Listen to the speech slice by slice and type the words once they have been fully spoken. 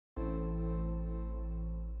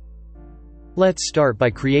Let's start by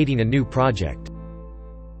creating a new project.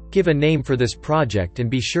 Give a name for this project and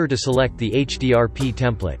be sure to select the HDRP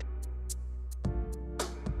template.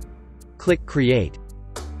 Click Create.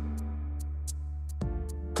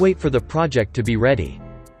 Wait for the project to be ready.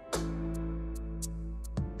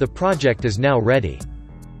 The project is now ready.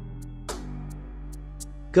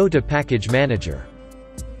 Go to Package Manager.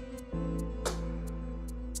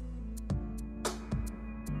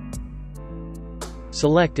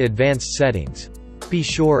 Select Advanced Settings. Be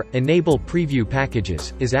sure Enable Preview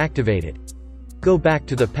Packages is activated. Go back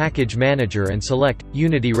to the Package Manager and select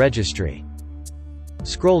Unity Registry.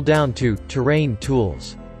 Scroll down to Terrain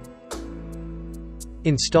Tools.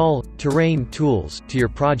 Install Terrain Tools to your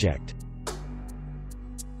project.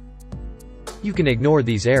 You can ignore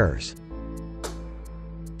these errors.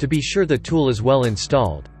 To be sure the tool is well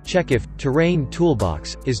installed, check if Terrain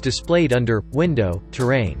Toolbox is displayed under Window,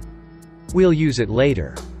 Terrain. We'll use it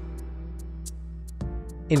later.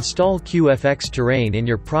 Install QFX Terrain in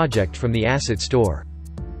your project from the Asset Store.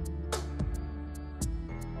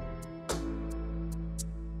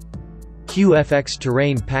 QFX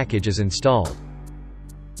Terrain package is installed.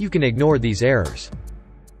 You can ignore these errors.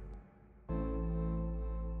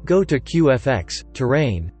 Go to QFX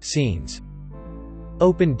Terrain Scenes.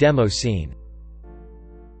 Open Demo Scene.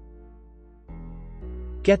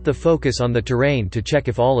 Get the focus on the terrain to check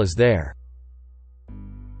if all is there.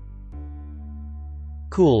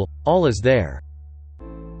 Cool, all is there.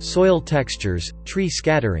 Soil textures, tree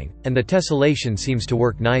scattering, and the tessellation seems to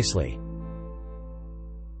work nicely.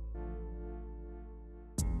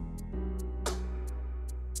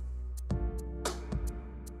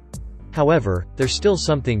 However, there's still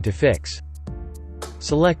something to fix.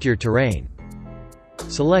 Select your terrain.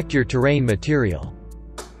 Select your terrain material.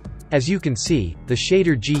 As you can see, the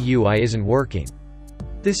shader GUI isn't working.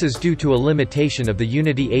 This is due to a limitation of the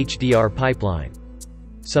Unity HDR pipeline.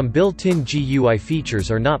 Some built-in GUI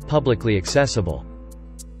features are not publicly accessible.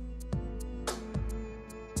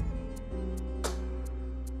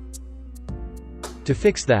 To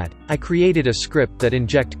fix that, I created a script that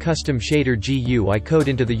inject custom shader GUI code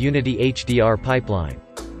into the Unity HDR pipeline.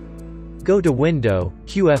 Go to Window,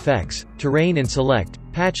 QFX, Terrain and select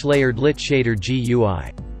Patch LayeredLit Shader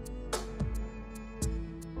GUI.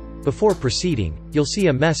 Before proceeding, you'll see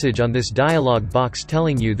a message on this dialog box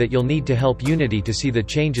telling you that you'll need to help Unity to see the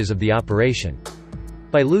changes of the operation.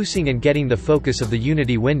 By loosing and getting the focus of the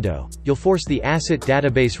Unity window, you'll force the Asset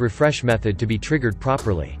Database Refresh method to be triggered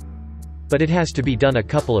properly. But it has to be done a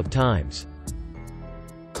couple of times.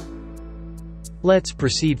 Let's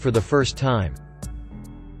proceed for the first time.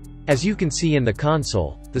 As you can see in the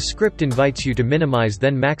console, the script invites you to minimize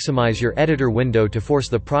then maximize your editor window to force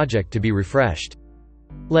the project to be refreshed.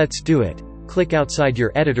 Let's do it. Click outside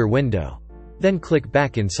your editor window. Then click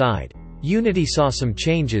back inside. Unity saw some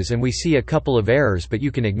changes and we see a couple of errors, but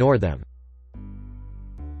you can ignore them.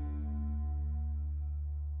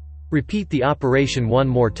 Repeat the operation one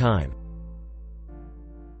more time.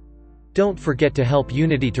 Don't forget to help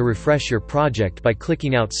Unity to refresh your project by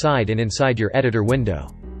clicking outside and inside your editor window.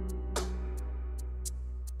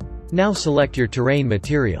 Now select your terrain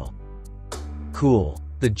material. Cool.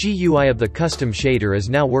 The GUI of the custom shader is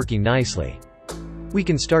now working nicely. We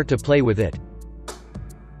can start to play with it.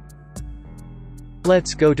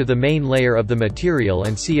 Let's go to the main layer of the material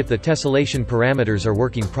and see if the tessellation parameters are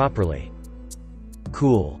working properly.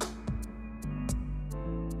 Cool.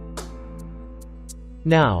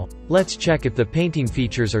 Now, let's check if the painting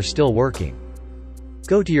features are still working.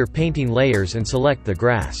 Go to your painting layers and select the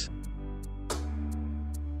grass.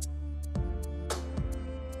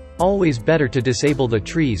 Always better to disable the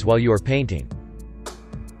trees while you are painting.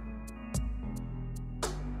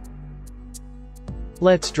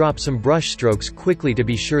 Let's drop some brush strokes quickly to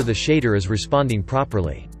be sure the shader is responding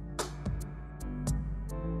properly.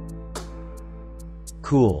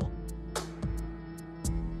 Cool.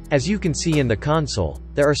 As you can see in the console,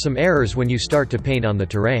 there are some errors when you start to paint on the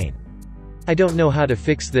terrain. I don't know how to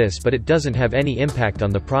fix this, but it doesn't have any impact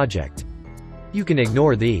on the project. You can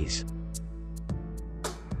ignore these.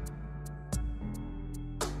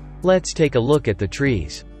 Let's take a look at the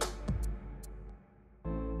trees.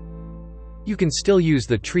 You can still use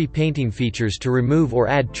the tree painting features to remove or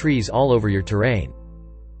add trees all over your terrain.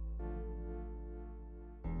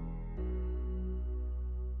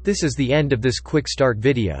 This is the end of this quick start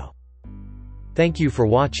video. Thank you for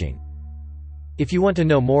watching. If you want to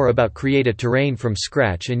know more about create a terrain from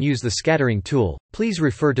scratch and use the scattering tool, please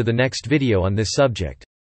refer to the next video on this subject.